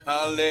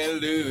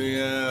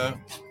Hallelujah.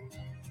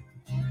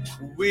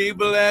 We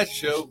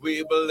bless you.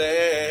 We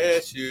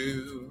bless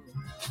you.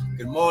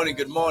 Good morning.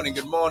 Good morning.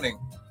 Good morning.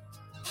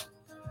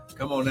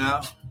 Come on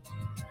now.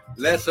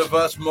 Less of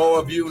us, more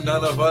of you,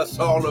 none of us,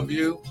 all of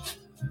you.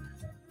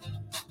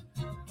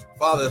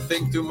 Father,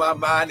 think through my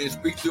mind and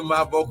speak through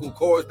my vocal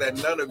cords that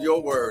none of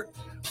your word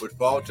would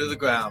fall to the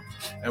ground.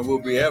 And we'll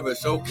be ever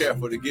so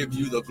careful to give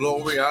you the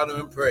glory, honor,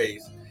 and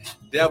praise.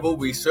 Devil,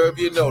 we serve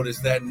you notice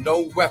that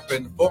no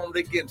weapon formed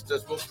against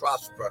us will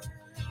prosper.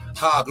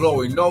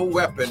 Glory, no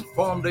weapon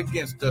formed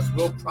against us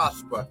will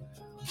prosper.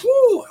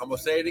 Woo, I'm going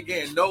to say it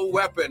again. No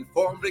weapon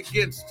formed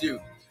against you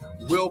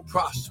will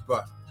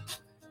prosper.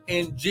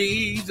 In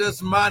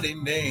Jesus' mighty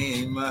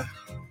name.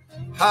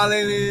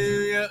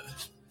 Hallelujah.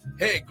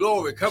 Hey,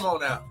 glory, come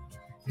on now.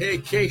 Hey,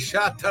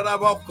 Kesha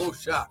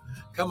Tarabokosha.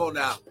 Come on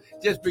now.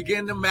 Just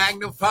begin to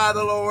magnify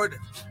the Lord.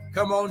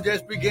 Come on,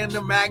 just begin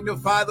to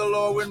magnify the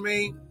Lord with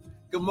me.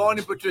 Good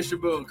morning, Patricia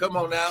Boone. Come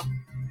on now.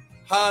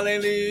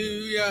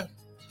 Hallelujah.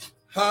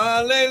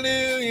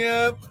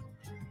 Hallelujah.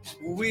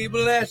 We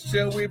bless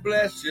you, we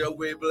bless you,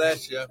 we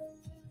bless you.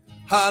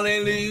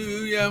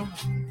 Hallelujah.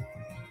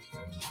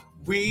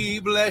 We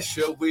bless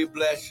you, we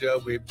bless you,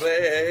 we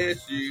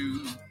bless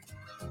you.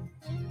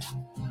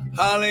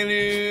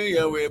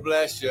 Hallelujah, we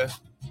bless you.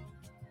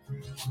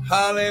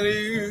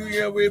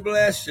 Hallelujah, we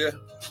bless you.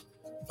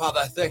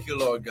 Father, I thank you,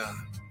 Lord God.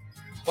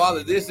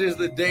 Father, this is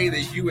the day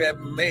that you have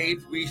made.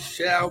 We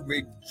shall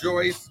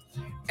rejoice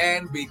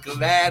and be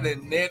glad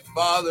in it.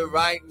 Father,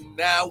 right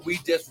now we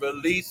just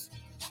release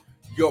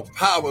your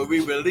power.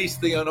 We release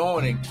the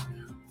anointing.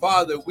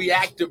 Father, we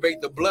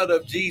activate the blood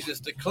of Jesus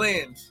to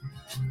cleanse.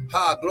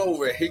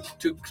 Glory,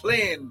 to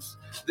cleanse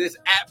this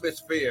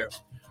atmosphere.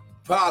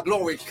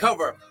 Glory,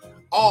 cover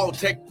all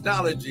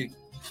technology,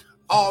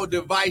 all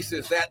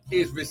devices that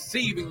is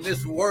receiving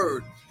this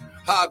word.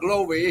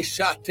 Glory,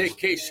 Ishate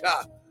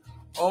Kesha.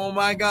 Oh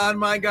my God,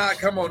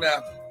 come on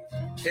now.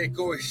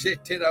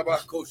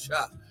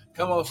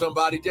 Come on,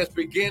 somebody, just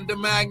begin to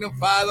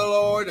magnify the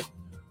Lord.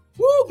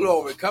 Woo,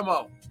 glory, come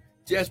on.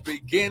 Just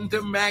begin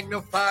to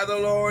magnify the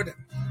Lord.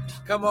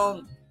 Come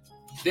on.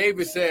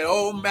 David said,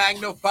 oh,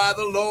 magnify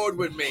the Lord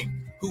with me,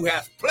 who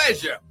has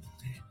pleasure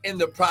in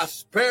the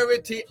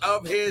prosperity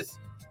of his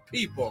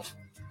people.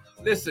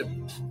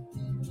 Listen,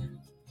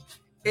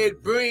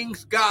 it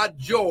brings God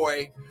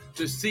joy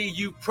to see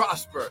you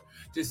prosper,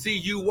 to see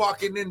you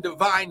walking in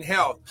divine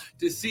health,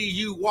 to see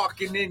you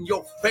walking in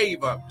your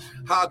favor.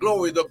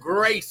 Glory, the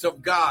grace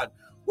of God.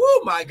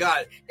 Woo, my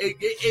God.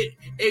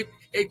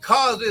 It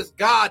causes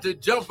God to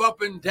jump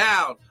up and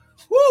down.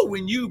 Woo,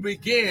 when you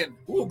begin,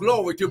 woo,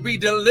 glory, to be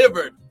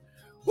delivered.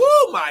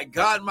 Woo, my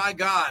God, my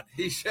God.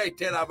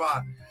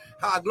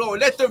 Glory.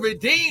 Let the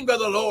redeemed of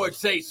the Lord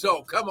say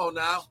so. Come on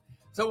now.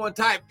 Someone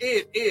type,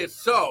 it is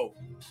so.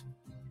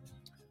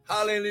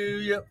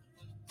 Hallelujah.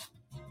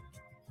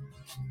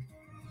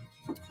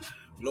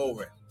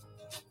 Glory.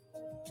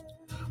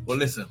 Well,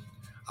 listen,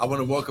 I want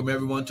to welcome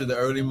everyone to the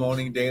Early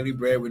Morning Daily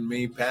Bread with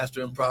me,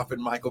 Pastor and Prophet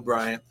Michael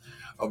Bryant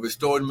of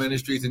Restored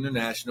Ministries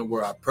International,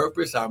 where our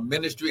purpose, our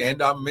ministry,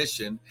 and our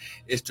mission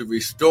is to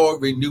restore,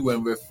 renew,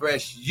 and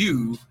refresh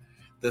you,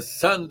 the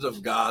sons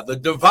of God, the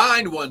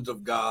divine ones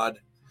of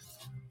God.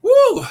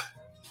 Woo!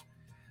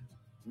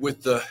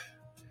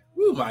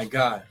 My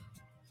God.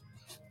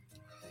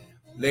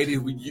 Ladies,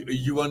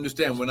 you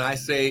understand when I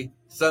say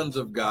sons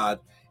of God,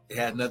 it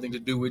has nothing to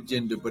do with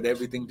gender, but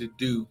everything to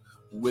do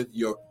with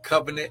your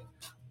covenant,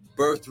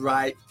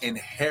 birthright,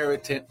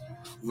 inheritance,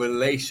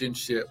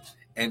 relationship,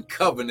 and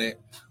covenant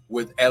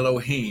with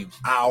Elohim,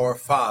 our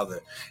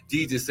Father.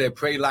 Jesus said,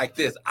 pray like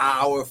this,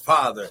 our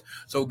Father.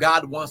 So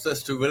God wants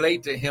us to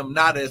relate to him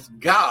not as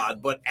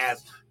God, but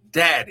as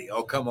Daddy.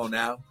 Oh, come on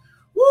now.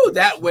 Woo,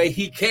 that way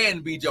he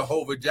can be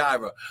Jehovah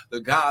Jireh, the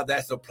God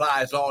that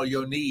supplies all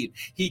your need.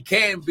 He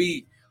can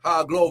be,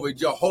 glory,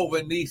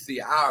 Jehovah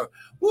Nisi, our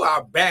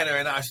banner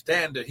and our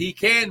standard. He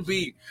can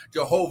be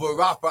Jehovah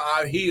Rapha,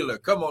 our healer.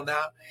 Come on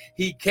now.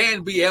 He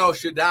can be El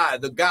Shaddai,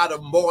 the God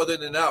of more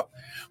than enough.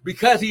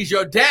 Because he's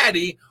your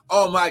daddy,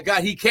 oh my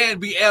God, he can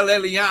be El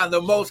Elyon,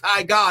 the most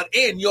high God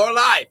in your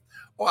life.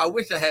 Oh, I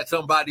wish I had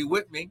somebody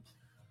with me.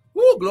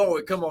 Woo,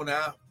 glory, come on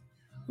now.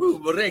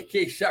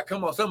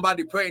 Come on,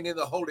 somebody praying in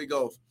the Holy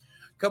Ghost.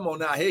 Come on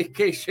now.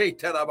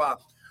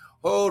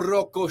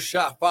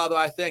 Father,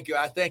 I thank you.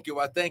 I thank you.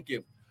 I thank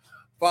you.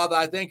 Father,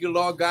 I thank you,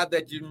 Lord God,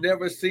 that you've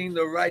never seen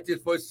the righteous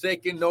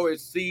forsaken, nor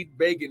his seed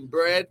begging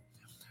bread.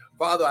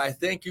 Father, I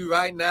thank you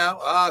right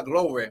now,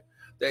 glory,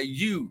 that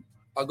you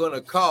are going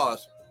to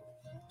cause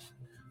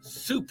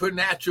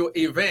supernatural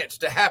events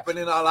to happen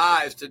in our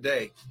lives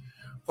today.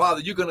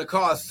 Father, you're going to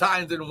cause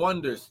signs and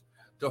wonders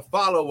to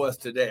follow us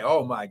today.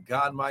 Oh, my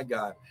God, my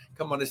God.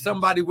 Come on, is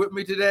somebody with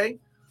me today?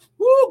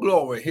 Woo,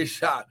 glory, his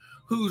shot.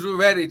 Who's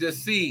ready to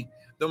see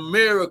the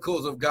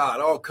miracles of God?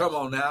 Oh, come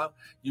on now.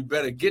 You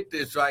better get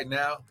this right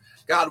now.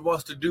 God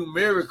wants to do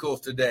miracles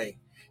today.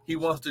 He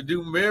wants to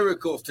do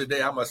miracles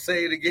today. I'm going to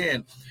say it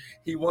again.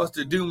 He wants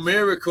to do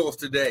miracles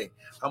today.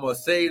 I'm going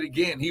to say it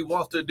again. He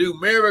wants to do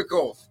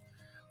miracles.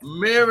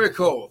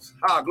 Miracles.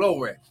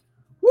 Glory.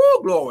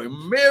 Woo, glory.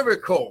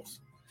 Miracles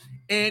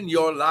in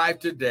your life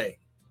today.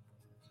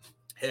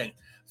 And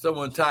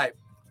someone type,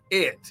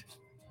 it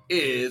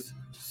is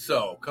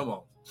so. Come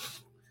on.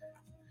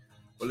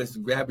 Well,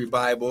 listen, grab your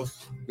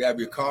Bibles, grab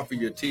your coffee,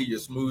 your tea, your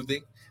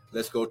smoothie.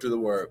 Let's go to the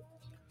word.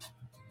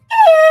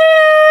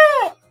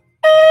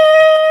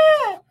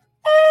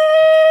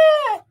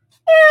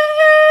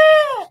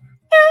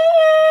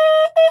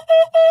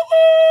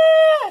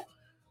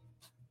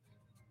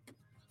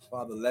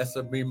 Father, less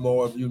of me,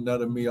 more of you,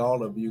 none of me,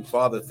 all of you.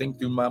 Father, think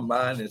through my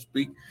mind and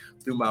speak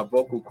through my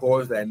vocal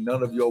cords that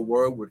none of your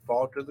word would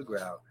fall to the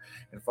ground.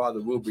 And Father,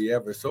 we'll be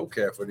ever so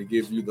careful to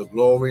give you the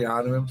glory,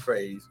 honor, and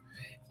praise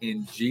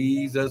in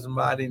Jesus'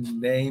 mighty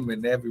name.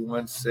 And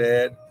everyone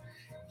said,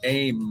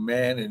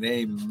 amen and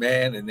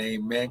amen and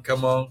amen.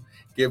 Come on,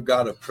 give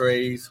God a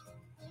praise.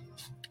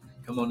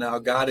 Come on now,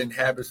 God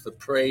inhabits the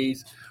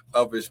praise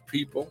of his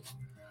people,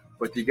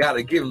 but you got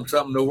to give him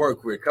something to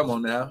work with. Come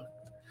on now.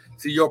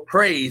 See, your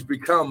praise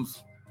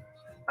becomes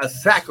a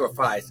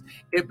sacrifice.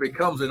 It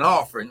becomes an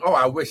offering. Oh,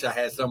 I wish I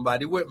had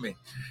somebody with me.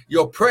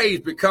 Your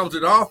praise becomes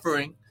an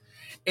offering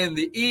in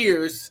the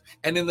ears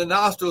and in the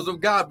nostrils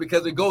of God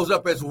because it goes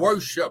up as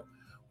worship.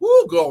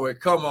 Woo, glory.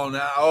 Come on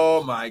now.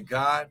 Oh, my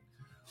God.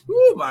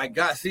 Oh, my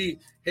God. See,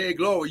 hey,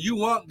 glory. You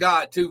want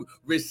God to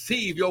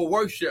receive your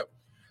worship.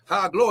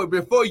 Glory.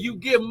 Before you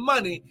give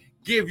money,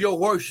 give your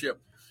worship.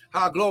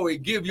 Glory.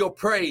 Give your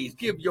praise.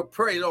 Give your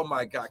praise. Oh,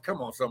 my God.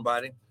 Come on,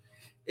 somebody.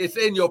 It's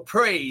in your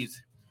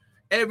praise.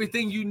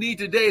 Everything you need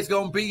today is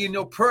going to be in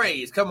your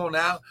praise. Come on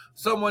now.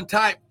 Someone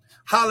type,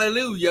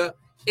 hallelujah,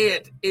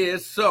 it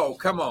is so.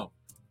 Come on.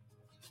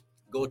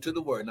 Go to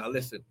the word. Now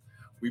listen,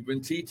 we've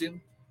been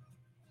teaching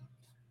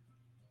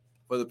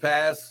for the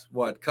past,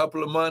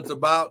 couple of months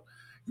about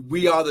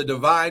we are the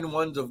divine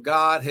ones of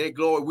God. Hey,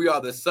 glory. We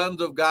are the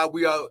sons of God.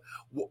 We are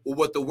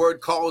what the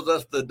word calls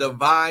us, the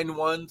divine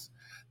ones.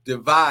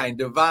 Divine,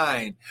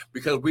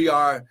 because we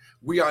are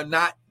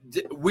not.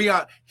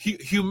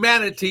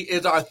 Humanity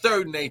is our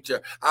third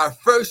nature. Our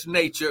first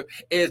nature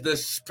is the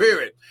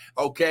spirit,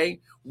 okay,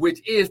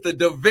 which is the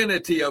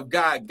divinity of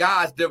God,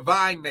 God's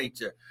divine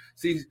nature.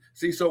 See,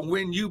 so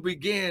when you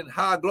begin,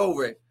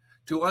 glory,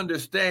 to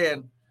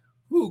understand,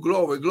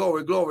 glory.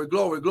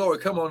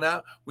 Come on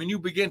now. When you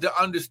begin to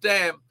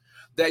understand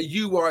that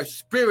you are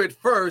spirit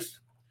first,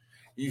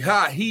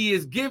 he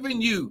is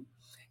giving you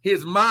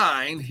his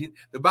mind.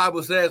 The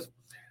Bible says,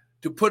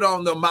 to put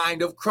on the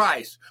mind of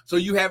Christ. So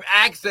you have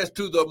access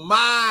to the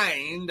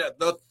mind,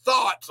 the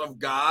thoughts of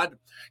God,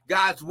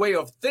 God's way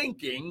of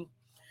thinking.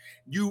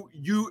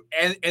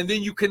 And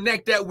then you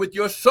connect that with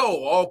your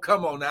soul. Oh,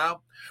 come on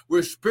now.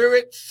 We're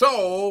spirit,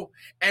 soul,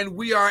 and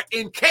we are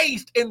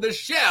encased in the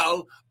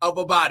shell of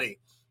a body.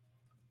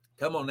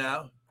 Come on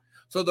now.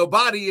 So the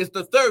body is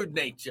the third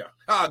nature.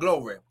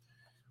 Glory.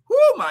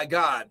 Oh, my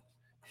God.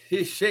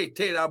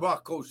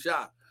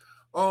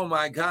 Oh,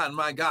 my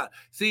God.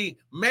 See,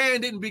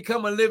 man didn't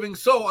become a living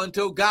soul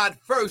until God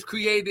first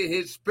created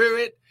his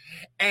spirit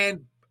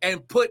and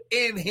put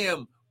in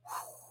him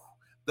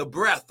the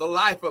breath, the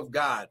life of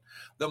God.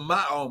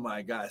 Oh,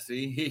 my God.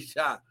 See, he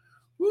shot.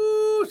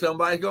 Woo,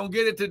 somebody's going to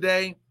get it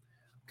today.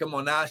 Come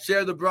on now.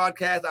 Share the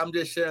broadcast. I'm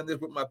just sharing this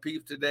with my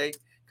peeps today.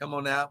 Come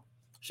on now.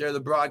 Share the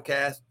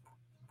broadcast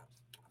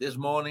this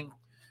morning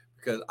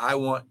because I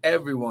want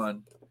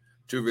everyone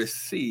to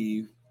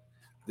receive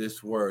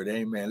this word.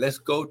 Amen. Let's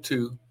go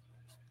to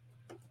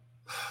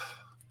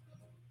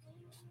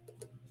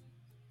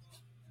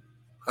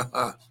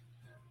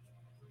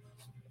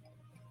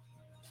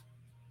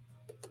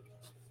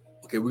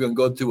okay, we're going to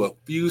go through a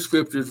few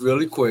scriptures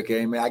really quick.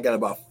 Amen. I got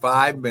about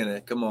 5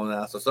 minutes. Come on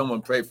now. So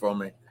someone pray for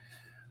me.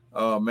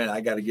 Oh, man,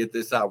 I got to get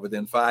this out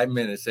within 5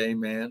 minutes.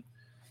 Amen.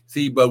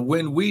 See, but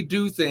when we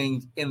do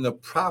things in the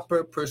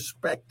proper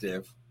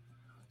perspective,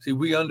 see,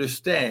 we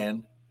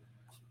understand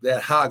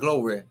that,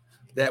 glory,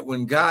 that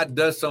when God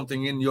does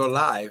something in your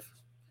life,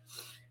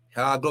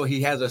 glory,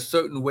 he has a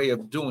certain way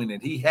of doing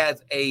it. He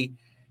has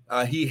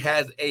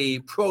a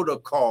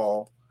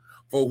protocol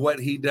for what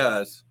he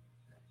does.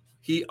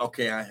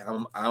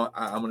 I'm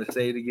going to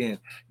say it again.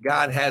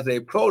 God has a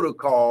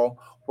protocol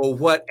for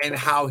what and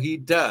how he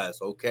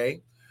does,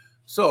 okay?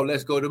 So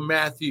let's go to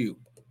Matthew.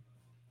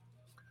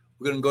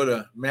 We're going to go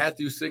to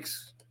Matthew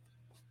 6.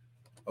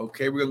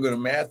 Okay, we're going to go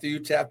to Matthew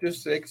chapter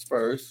 6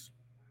 first.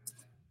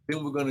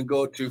 Then we're going to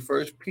go to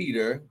 1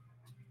 Peter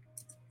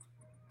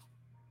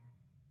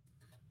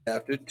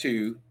chapter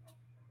 2.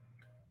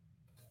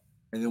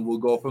 And then we'll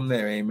go from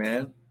there,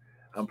 amen.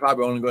 I'm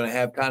probably only going to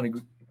have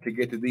time to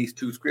get to these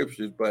two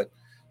scriptures, but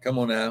come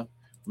on now.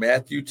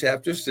 Matthew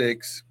chapter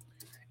 6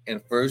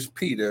 and 1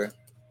 Peter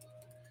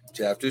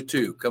chapter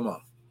 2. Come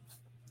on.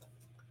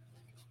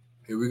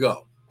 Here we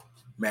go.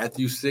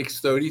 Matthew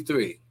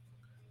 6:33.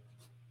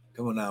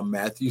 Come on now.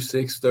 Matthew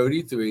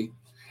 6:33.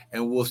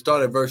 And we'll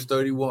start at verse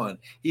 31.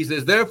 He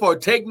says, therefore,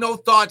 take no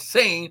thought,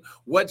 saying,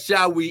 what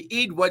shall we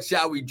eat? What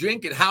shall we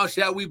drink? And how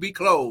shall we be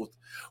clothed?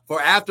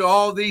 For after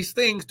all these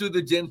things do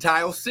the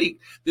Gentiles seek.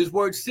 This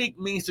word seek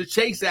means to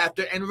chase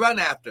after and run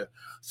after.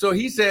 So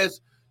he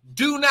says,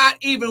 do not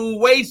even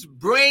waste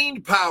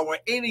brain power,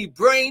 any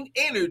brain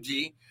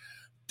energy,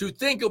 to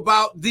think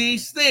about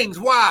these things.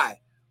 Why?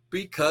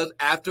 Because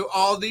after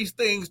all these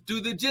things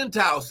do the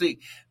Gentiles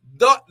seek.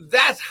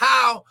 That's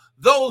how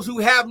those who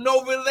have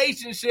no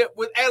relationship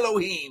with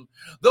Elohim,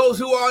 those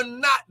who are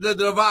not the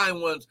divine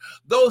ones,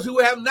 those who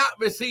have not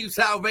received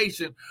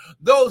salvation,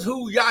 those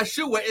who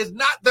Yahshua is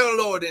not their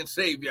Lord and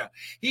Savior.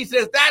 He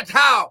says that's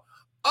how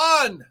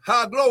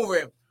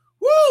glory,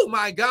 woo,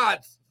 my God,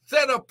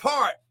 set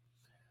apart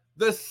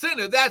the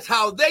sinner. That's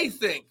how they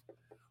think.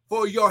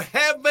 For your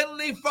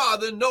heavenly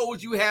Father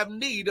knows you have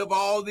need of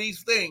all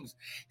these things.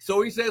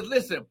 So he says,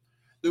 listen,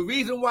 the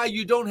reason why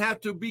you don't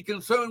have to be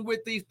concerned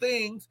with these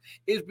things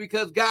is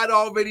because God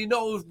already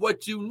knows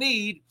what you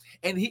need,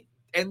 and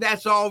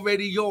that's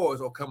already yours.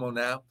 Oh, come on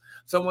now.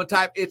 Someone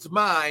type, it's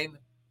mine.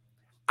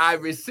 I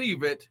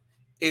receive it.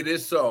 It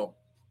is so.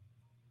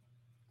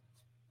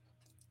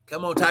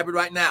 Come on, type it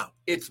right now.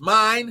 It's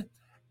mine.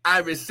 I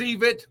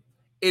receive it.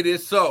 It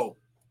is so.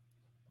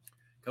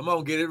 Come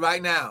on, get it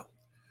right now.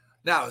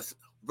 Now,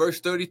 verse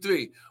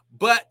 33.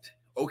 But,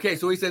 okay,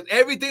 so he says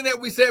everything that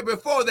we said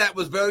before that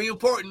was very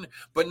important,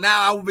 but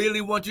now I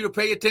really want you to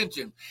pay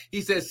attention.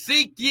 He says,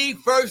 seek ye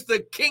first the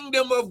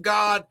kingdom of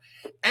God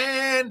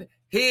and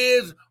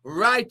his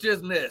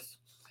righteousness.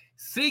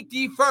 Seek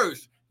ye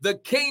first the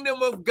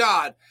kingdom of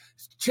God.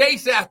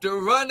 Chase after,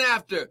 run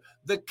after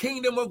the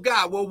kingdom of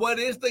God. Well, what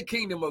is the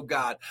kingdom of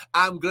God?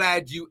 I'm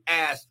glad you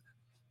asked.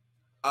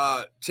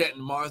 Chet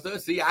and Martha.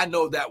 See, I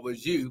know that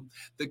was you.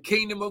 The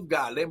kingdom of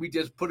God. Let me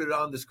just put it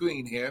on the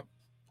screen here.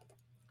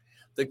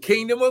 The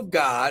kingdom of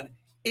God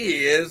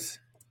is,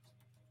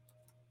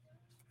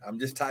 I'm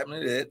just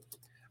typing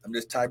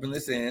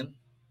this in,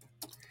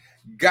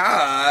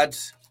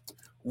 God's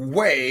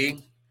way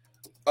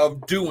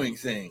of doing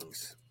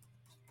things.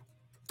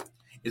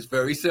 It's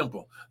very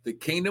simple. The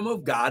kingdom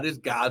of God is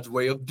God's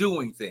way of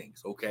doing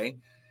things, okay?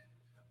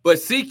 But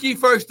seek ye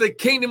first the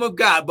kingdom of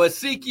God. But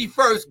seek ye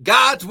first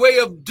God's way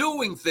of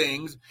doing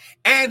things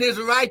and his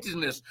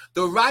righteousness.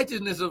 The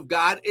righteousness of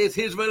God is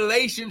his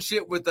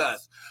relationship with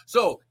us.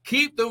 So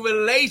keep the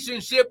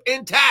relationship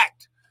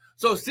intact.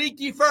 So seek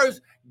ye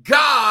first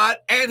God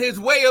and his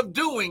way of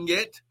doing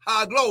it,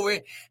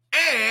 glory,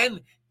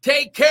 and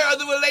take care of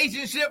the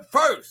relationship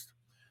first.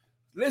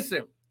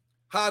 Listen,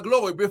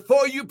 glory,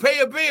 before you pay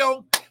a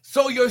bill,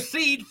 sow your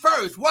seed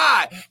first.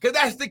 Why? Because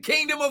that's the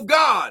kingdom of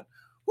God.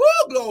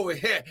 Woo,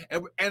 glory.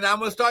 And I'm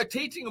going to start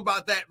teaching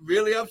about that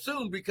really up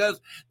soon,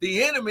 because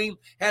the enemy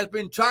has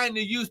been trying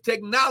to use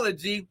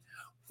technology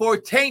for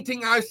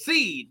tainting our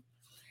seed.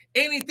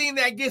 Anything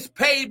that gets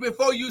paid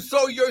before you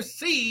sow your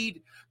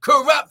seed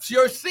corrupts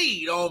your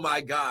seed. Oh,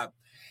 my God.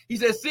 He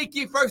says, seek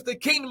ye first the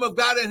kingdom of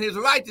God and his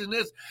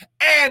righteousness,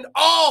 and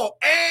all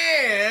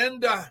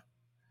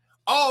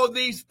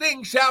these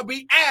things shall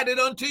be added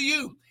unto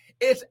you.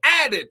 It's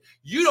added.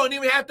 You don't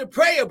even have to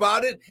pray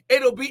about it.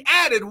 It'll be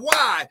added.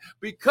 Why?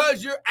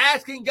 Because you're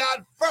asking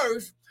God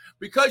first,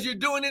 because you're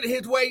doing it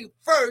his way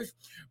first,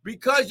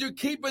 because you're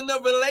keeping the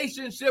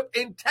relationship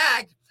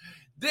intact.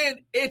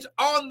 Then it's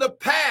on the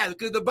path,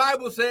 because the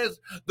Bible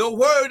says the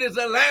word is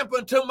a lamp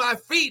unto my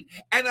feet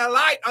and a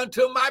light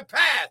unto my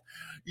path.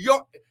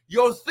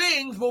 Your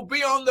things will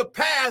be on the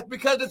path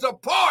because it's a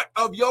part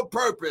of your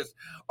purpose.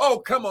 Oh,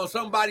 come on,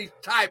 somebody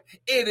type,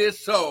 it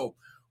is so.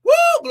 Woo,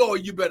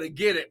 glory, you better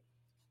get it.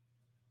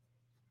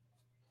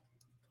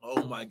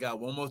 Oh, my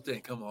God, one more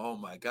thing. Come on, oh,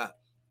 my God.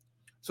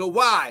 So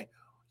why?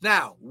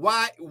 Now,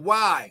 why?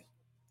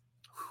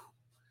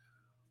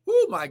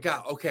 Oh, my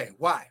God. Okay,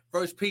 why?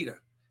 1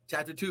 Peter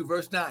chapter 2,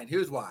 verse 9.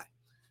 Here's why.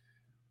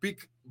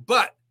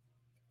 But,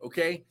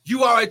 okay,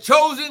 you are a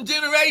chosen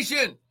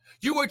generation.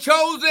 You were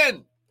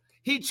chosen.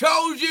 He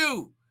chose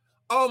you.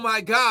 Oh,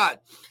 my God.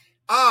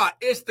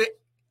 It's the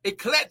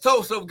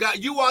ekletos of God.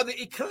 You are the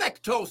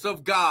eklectos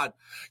of God.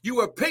 You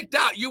were picked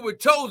out. You were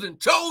chosen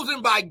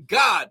by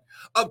God,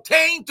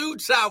 obtained through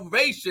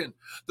salvation,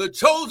 the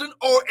chosen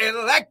or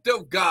elect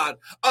of God,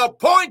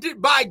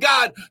 appointed by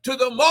God to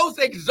the most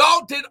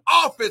exalted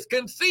office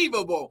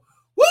conceivable.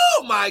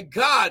 Woo, my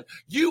God.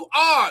 You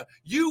are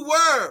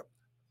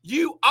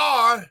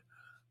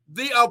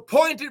the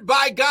appointed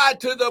by God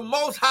to the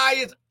most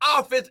highest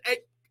office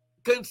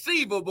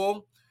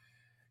conceivable.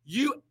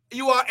 You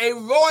are a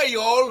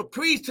royal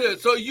priesthood,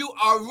 so you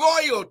are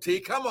royalty.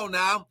 Come on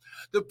now.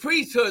 The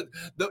priesthood,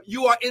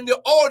 you are in the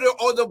order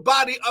or the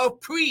body of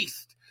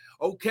priests.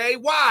 Okay,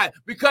 why?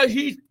 Because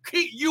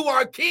you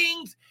are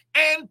kings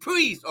and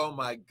priests. Oh,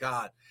 my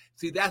God.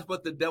 See, that's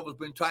what the devil's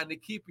been trying to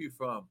keep you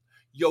from.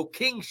 Your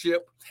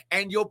kingship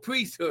and your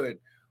priesthood.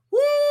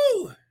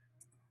 Woo!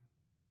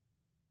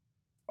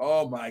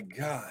 Oh, my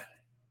God.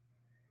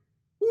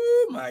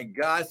 Woo, my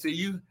God. See,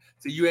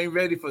 you ain't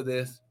ready for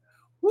this.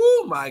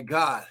 Woo, my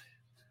God.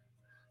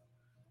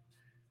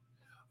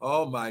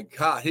 Oh my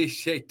God.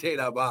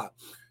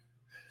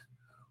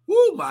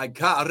 Oh my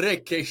God.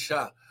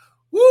 Rekesha.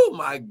 Oh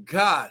my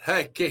God.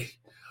 Okay.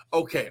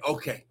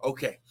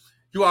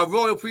 You are a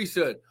royal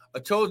priesthood,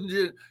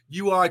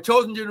 you are a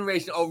chosen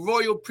generation, a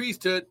royal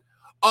priesthood,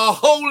 a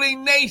holy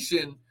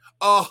nation,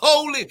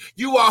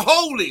 you are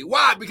holy.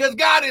 Why? Because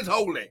God is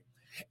holy.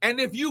 And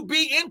if you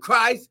be in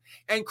Christ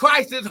and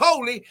Christ is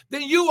holy,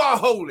 then you are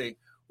holy.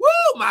 Woo,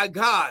 my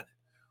God.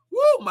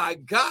 Woo, my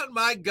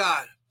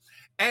God.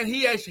 And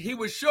he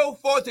will show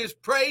forth his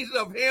praise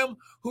of him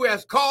who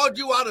has called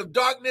you out of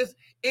darkness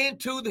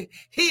into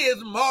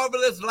his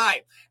marvelous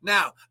light.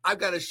 Now, I've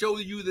got to show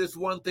you this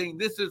one thing.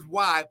 This is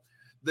why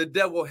the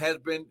devil has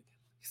been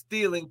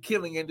stealing,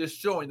 killing, and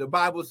destroying. The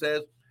Bible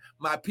says,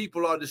 my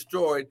people are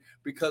destroyed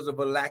because of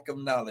a lack of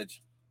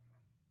knowledge.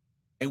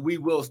 And we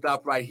will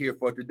stop right here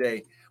for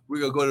today. We're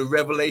going to go to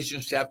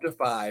Revelation chapter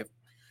 5.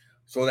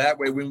 So that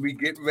way, when we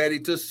get ready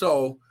to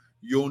sow,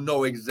 you'll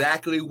know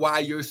exactly why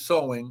you're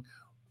sowing,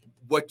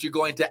 what you're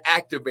going to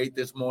activate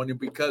this morning,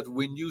 because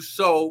when you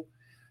sow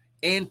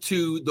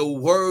into the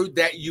word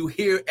that you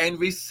hear and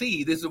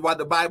receive, this is why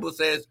the Bible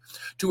says,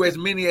 to as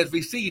many as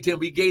received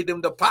him, he gave them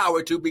the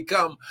power to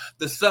become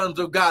the sons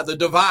of God, the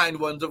divine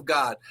ones of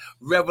God.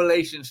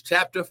 Revelations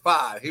chapter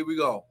 5. Here we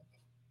go.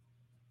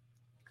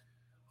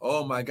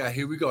 Oh my God.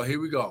 Here we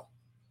go.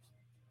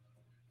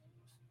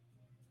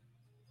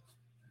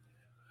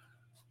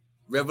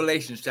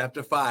 Revelation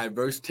chapter 5,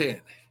 verse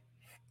 10.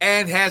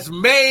 And has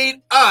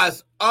made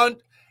us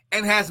unto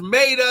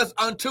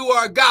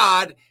our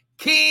God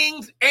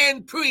kings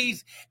and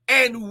priests,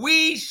 and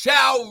we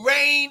shall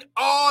reign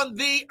on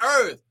the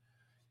earth.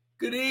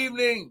 Good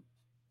evening,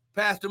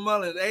 Pastor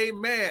Mullins.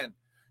 Amen.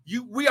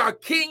 We are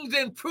kings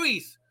and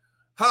priests.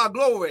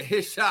 Glory.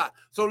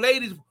 So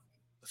ladies,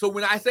 so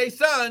when I say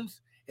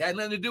sons, it has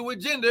nothing to do with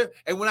gender.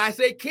 And when I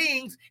say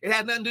kings, it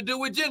has nothing to do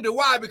with gender.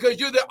 Why? Because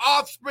you're the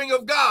offspring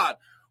of God.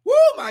 Woo,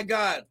 my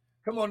God.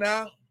 Come on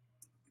now.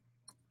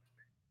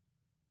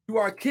 You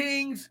are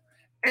kings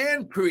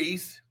and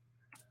priests.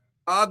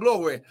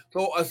 Glory.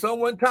 So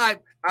someone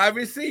type, I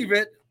receive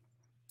it.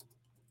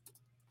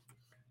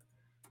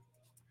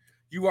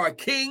 You are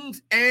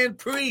kings and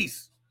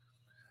priests.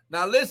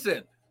 Now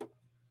listen.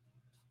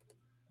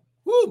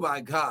 Oh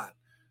my God.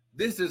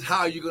 This is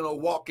how you're going to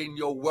walk in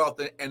your wealth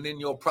and in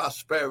your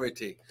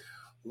prosperity.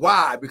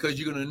 Why? Because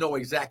you're going to know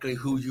exactly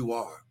who you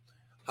are.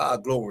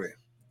 Glory.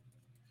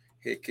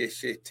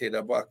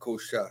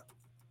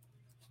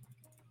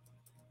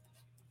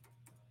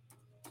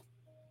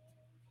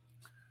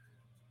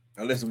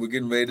 Now listen, we're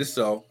getting ready to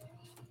sow.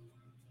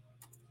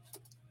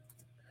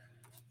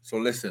 So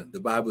listen, the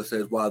Bible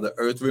says, while the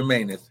earth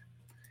remaineth,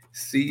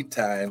 seed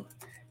time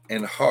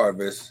and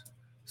harvest,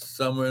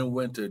 summer and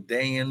winter,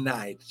 day and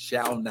night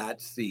shall not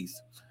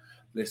cease.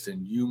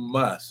 Listen, you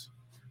must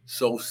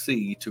sow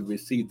seed to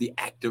receive the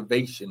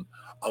activation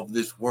of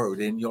this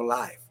word in your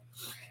life.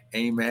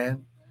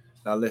 Amen.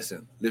 Now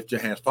listen, lift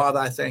your hands. Father,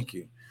 I thank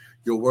you.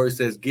 Your word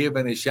says, give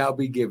and it shall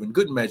be given.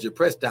 Good measure,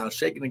 pressed down,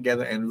 shaken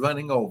together, and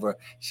running over,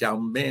 shall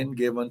men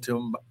give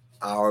unto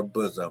our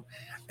bosom.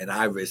 And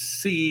I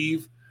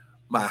receive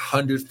my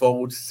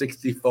 100-fold,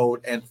 60-fold,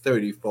 and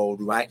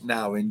 30-fold right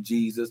now in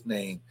Jesus'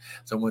 name.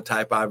 Someone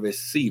type, I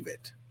receive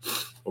it.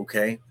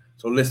 Okay?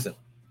 So listen.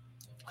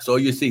 So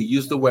you see,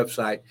 use the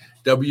website,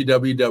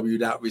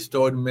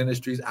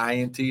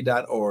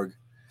 www.restoredministriesint.org.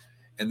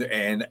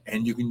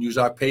 And you can use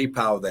our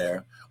PayPal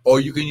there, or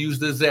you can use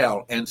the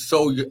Zelle and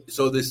sow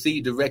the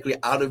seed directly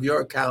out of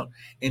your account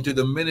into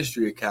the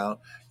ministry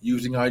account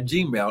using our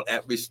Gmail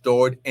at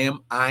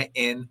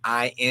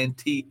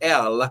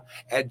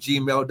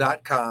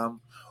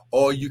restoredminintl@gmail.com,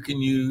 or you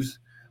can use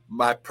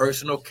my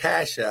personal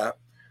Cash App,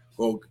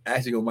 or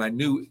actually my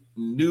new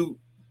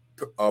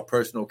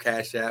personal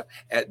Cash App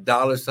at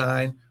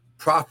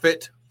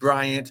 $Prophet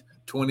Bryant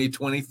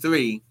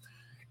 2023.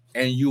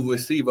 And you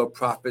receive a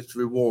prophet's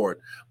reward.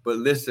 But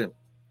listen,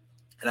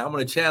 and I'm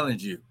going to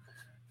challenge you.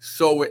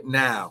 Sow it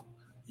now.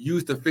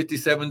 Use the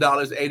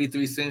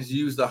 $57.83.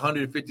 Use the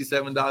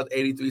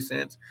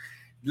 $157.83.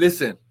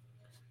 Listen,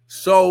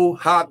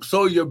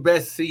 sow your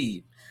best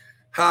seed.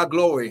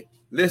 Glory.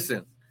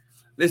 Listen,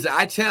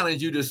 I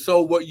challenge you to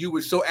sow what you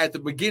would sow at the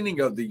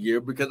beginning of the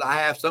year, because I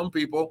have some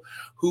people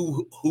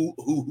who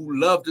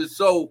love to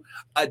sow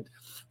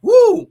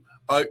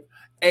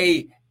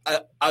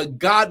a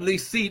godly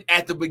seed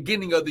at the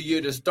beginning of the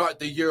year to start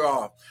the year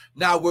off.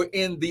 Now we're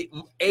in the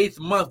 8th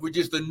month, which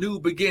is the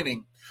new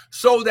beginning.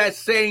 Sow that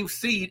same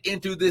seed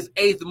into this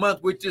 8th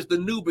month, which is the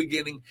new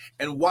beginning,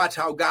 and watch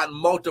how God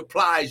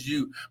multiplies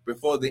you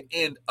before the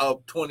end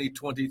of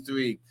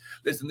 2023.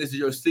 Listen, this is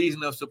your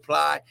season of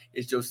supply.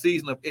 It's your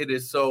season of it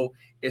is so.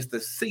 It's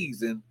the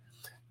season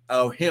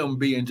of him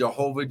being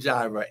Jehovah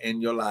Jireh in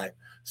your life.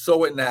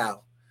 Sow it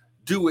now.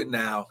 Do it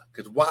now,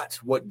 because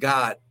watch what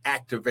God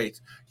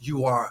activates.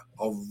 You are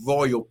a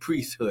royal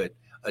priesthood,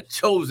 a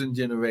chosen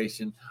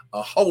generation,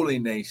 a holy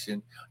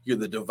nation. You're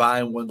the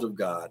divine ones of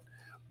God.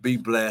 Be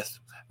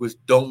blessed.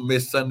 Don't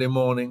miss Sunday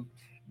morning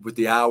with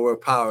the Hour of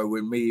Power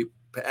with me,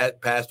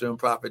 Pastor and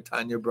Prophet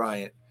Tanya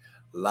Bryant,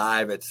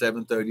 live at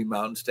 7:30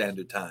 Mountain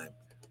Standard Time.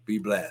 Be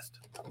blessed.